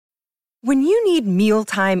When you need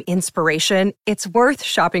mealtime inspiration, it's worth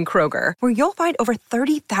shopping Kroger, where you'll find over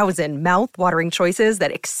 30,000 mouth-watering choices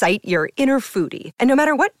that excite your inner foodie. And no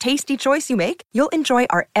matter what tasty choice you make, you'll enjoy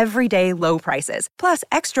our everyday low prices, plus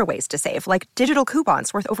extra ways to save, like digital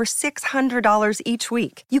coupons worth over $600 each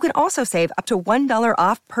week. You can also save up to $1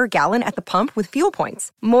 off per gallon at the pump with fuel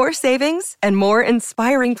points. More savings and more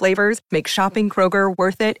inspiring flavors make shopping Kroger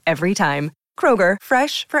worth it every time. Kroger,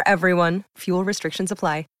 fresh for everyone. Fuel restrictions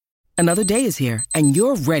apply. Another day is here, and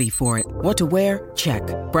you're ready for it. What to wear? Check.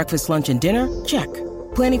 Breakfast, lunch, and dinner? Check.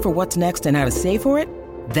 Planning for what's next and how to save for it?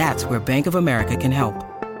 That's where Bank of America can help.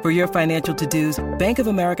 For your financial to-dos, Bank of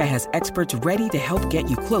America has experts ready to help get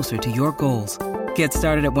you closer to your goals. Get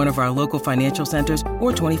started at one of our local financial centers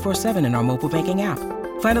or 24/7 in our mobile banking app.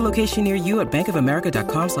 Find a location near you at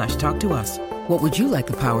bankofamerica.com/talktous. What would you like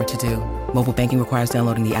the power to do? Mobile banking requires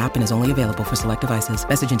downloading the app and is only available for select devices.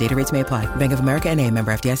 Message and data rates may apply. Bank of America N.A.,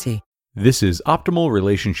 member FDIC. This is Optimal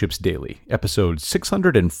Relationships Daily, episode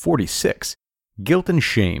 646, Guilt and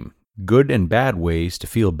Shame, Good and Bad Ways to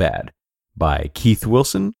Feel Bad, by Keith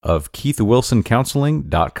Wilson of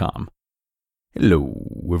keithwilsoncounseling.com.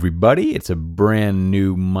 Hello, everybody. It's a brand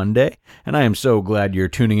new Monday, and I am so glad you're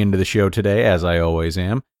tuning into the show today, as I always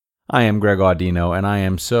am. I am Greg Audino, and I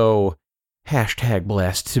am so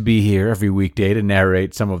 #blessed to be here every weekday to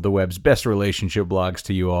narrate some of the web's best relationship blogs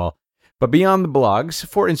to you all. But beyond the blogs,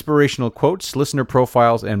 for inspirational quotes, listener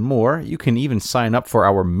profiles, and more, you can even sign up for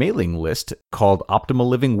our mailing list called Optimal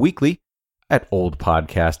Living Weekly at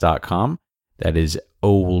oldpodcast.com. That is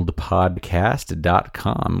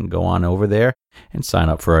oldpodcast.com. Go on over there and sign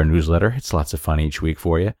up for our newsletter. It's lots of fun each week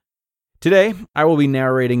for you. Today, I will be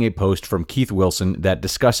narrating a post from Keith Wilson that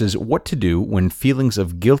discusses what to do when feelings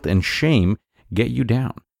of guilt and shame get you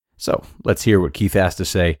down. So let's hear what Keith has to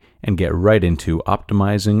say and get right into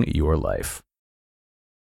optimizing your life.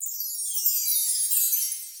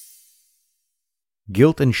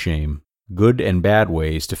 Guilt and Shame, Good and Bad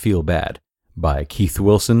Ways to Feel Bad, by Keith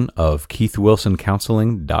Wilson of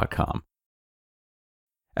keithwilsoncounseling.com.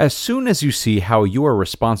 As soon as you see how you are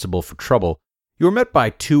responsible for trouble, you are met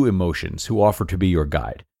by two emotions who offer to be your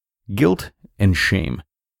guide: guilt and shame.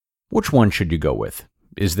 Which one should you go with?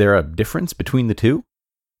 Is there a difference between the two?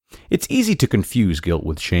 It's easy to confuse guilt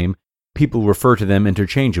with shame. People refer to them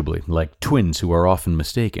interchangeably, like twins who are often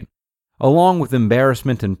mistaken. Along with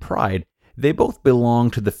embarrassment and pride, they both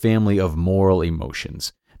belong to the family of moral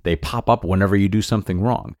emotions. They pop up whenever you do something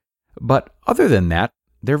wrong. But other than that,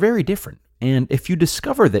 they're very different. And if you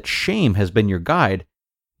discover that shame has been your guide,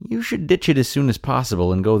 you should ditch it as soon as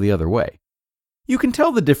possible and go the other way. You can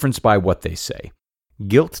tell the difference by what they say.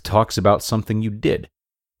 Guilt talks about something you did.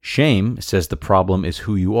 Shame says the problem is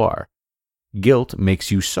who you are. Guilt makes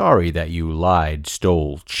you sorry that you lied,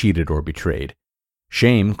 stole, cheated, or betrayed.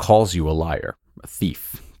 Shame calls you a liar, a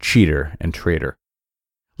thief, cheater, and traitor.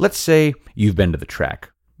 Let's say you've been to the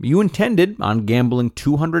track. You intended on gambling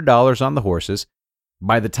 $200 on the horses.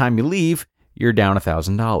 By the time you leave, you're down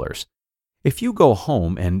 $1,000. If you go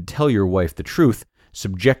home and tell your wife the truth,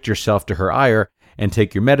 subject yourself to her ire, and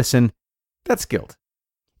take your medicine, that's guilt.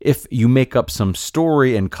 If you make up some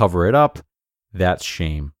story and cover it up, that's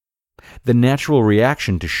shame. The natural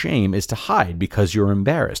reaction to shame is to hide because you're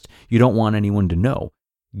embarrassed. You don't want anyone to know.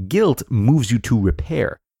 Guilt moves you to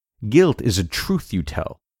repair. Guilt is a truth you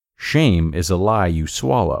tell. Shame is a lie you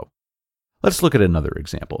swallow. Let's look at another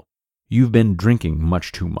example. You've been drinking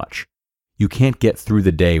much too much. You can't get through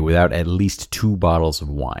the day without at least 2 bottles of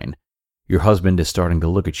wine. Your husband is starting to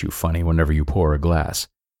look at you funny whenever you pour a glass.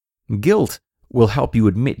 Guilt will help you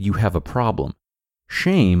admit you have a problem.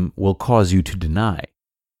 Shame will cause you to deny.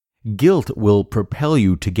 Guilt will propel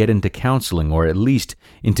you to get into counseling or at least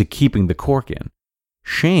into keeping the cork in.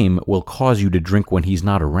 Shame will cause you to drink when he's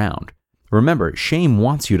not around. Remember, shame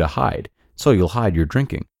wants you to hide, so you'll hide your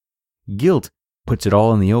drinking. Guilt puts it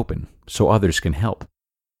all in the open so others can help.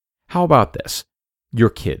 How about this? Your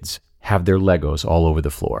kids have their Legos all over the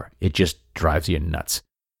floor. It just drives you nuts.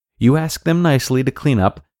 You ask them nicely to clean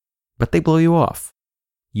up, but they blow you off.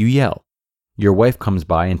 You yell. Your wife comes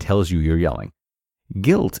by and tells you you're yelling.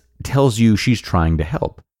 Guilt tells you she's trying to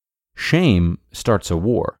help. Shame starts a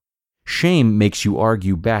war. Shame makes you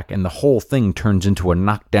argue back, and the whole thing turns into a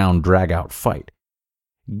knockdown, drag-out fight.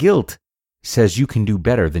 Guilt says you can do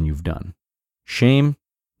better than you've done. Shame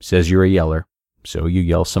says you're a yeller, so you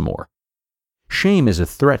yell some more. Shame is a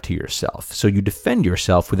threat to yourself, so you defend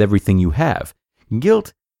yourself with everything you have.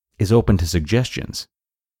 Guilt is open to suggestions.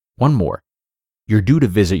 One more. You're due to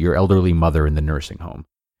visit your elderly mother in the nursing home.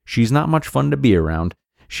 She's not much fun to be around.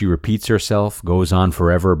 She repeats herself, goes on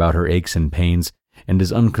forever about her aches and pains. and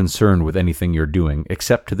is unconcerned with anything you're doing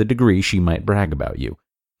except to the degree she might brag about you.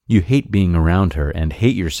 You hate being around her and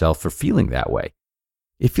hate yourself for feeling that way.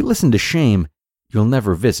 If you listen to shame, you'll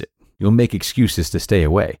never visit. You'll make excuses to stay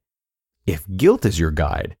away. If guilt is your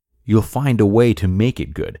guide, you'll find a way to make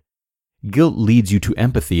it good. Guilt leads you to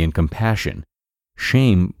empathy and compassion.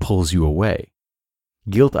 Shame pulls you away.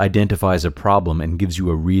 Guilt identifies a problem and gives you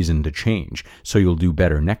a reason to change, so you'll do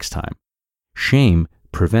better next time. Shame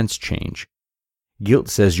prevents change. Guilt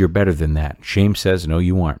says you're better than that. Shame says, no,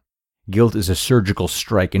 you aren't. Guilt is a surgical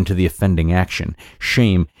strike into the offending action.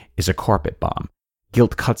 Shame is a carpet bomb.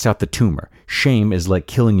 Guilt cuts out the tumor. Shame is like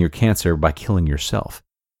killing your cancer by killing yourself.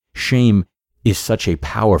 Shame is such a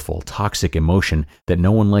powerful, toxic emotion that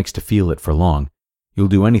no one likes to feel it for long. You'll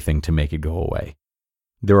do anything to make it go away.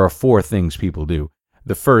 There are 4 things people do.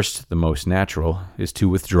 The first, the most natural, is to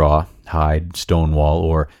withdraw, hide, stonewall,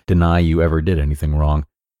 or deny you ever did anything wrong.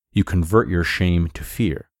 You convert your shame to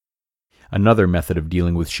fear. Another method of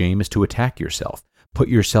dealing with shame is to attack yourself. Put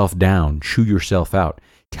yourself down, chew yourself out.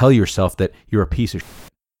 Tell yourself that you're a piece of shit.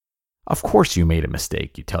 Of course you made a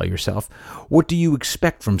mistake, you tell yourself. What do you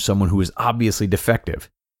expect from someone who is obviously defective?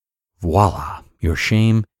 Voila, your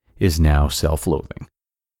shame is now self-loathing.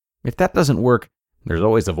 If that doesn't work, there's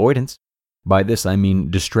always avoidance. By this I mean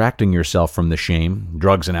distracting yourself from the shame.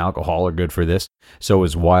 Drugs and alcohol are good for this. So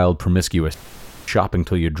is wild, promiscuous shopping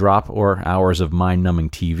till you drop or hours of mind-numbing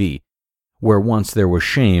TV. Where once there was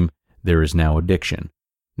shame, there is now addiction.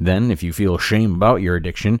 Then, if you feel shame about your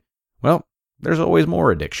addiction, well, there's always more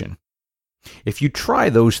addiction. If you try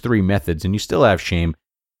those 3 methods and you still have shame,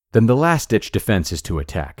 then the last-ditch defense is to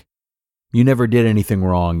attack. You never did anything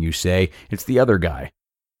wrong, you say. It's the other guy.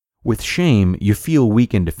 With shame, you feel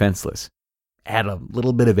weak and defenseless. Add a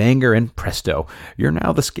little bit of anger and presto, you're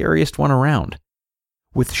now the scariest one around.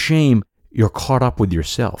 With shame, you're caught up with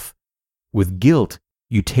yourself. With guilt,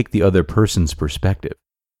 you take the other person's perspective.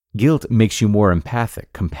 Guilt makes you more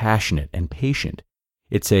empathic, compassionate, and patient.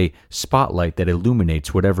 It's a spotlight that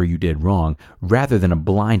illuminates whatever you did wrong, rather than a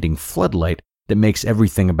blinding floodlight that makes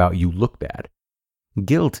everything about you look bad.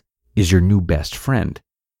 Guilt is your new best friend.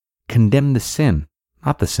 Condemn the sin,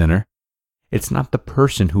 not the sinner. It's not the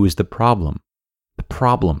person who is the problem. The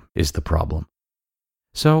problem is the problem.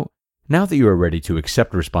 So, now that you are ready to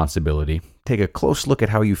accept responsibility, take a close look at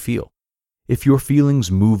how you feel. If your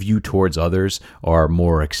feelings move you towards others, are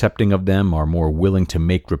more accepting of them, are more willing to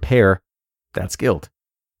make repair, that's guilt.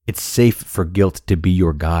 It's safe for guilt to be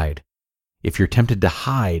your guide. If you're tempted to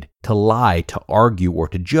hide, to lie, to argue, or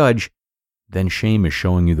to judge, then shame is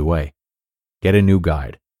showing you the way. Get a new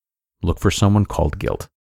guide. Look for someone called guilt.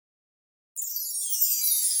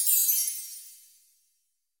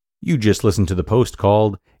 You just listened to the post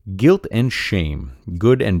called Guilt and Shame,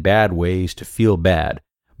 Good and Bad Ways to Feel Bad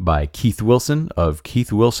by Keith Wilson of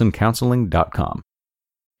KeithWilsonCounseling.com.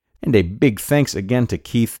 And a big thanks again to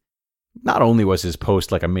Keith. Not only was his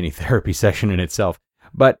post like a mini therapy session in itself,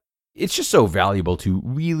 but it's just so valuable to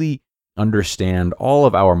really understand all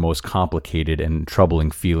of our most complicated and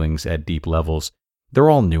troubling feelings at deep levels. They're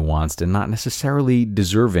all nuanced and not necessarily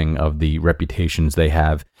deserving of the reputations they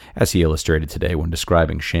have, as he illustrated today when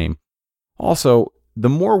describing shame. Also, the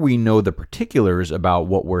more we know the particulars about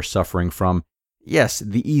what we're suffering from, yes,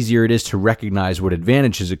 the easier it is to recognize what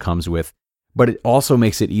advantages it comes with, but it also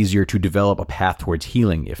makes it easier to develop a path towards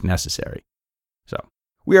healing if necessary. So,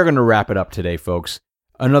 we are going to wrap it up today, folks.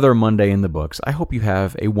 Another Monday in the books. I hope you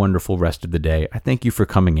have a wonderful rest of the day. I thank you for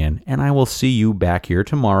coming in, and I will see you back here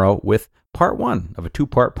tomorrow with part 1 of a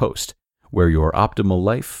 2-part post, where your optimal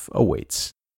life awaits.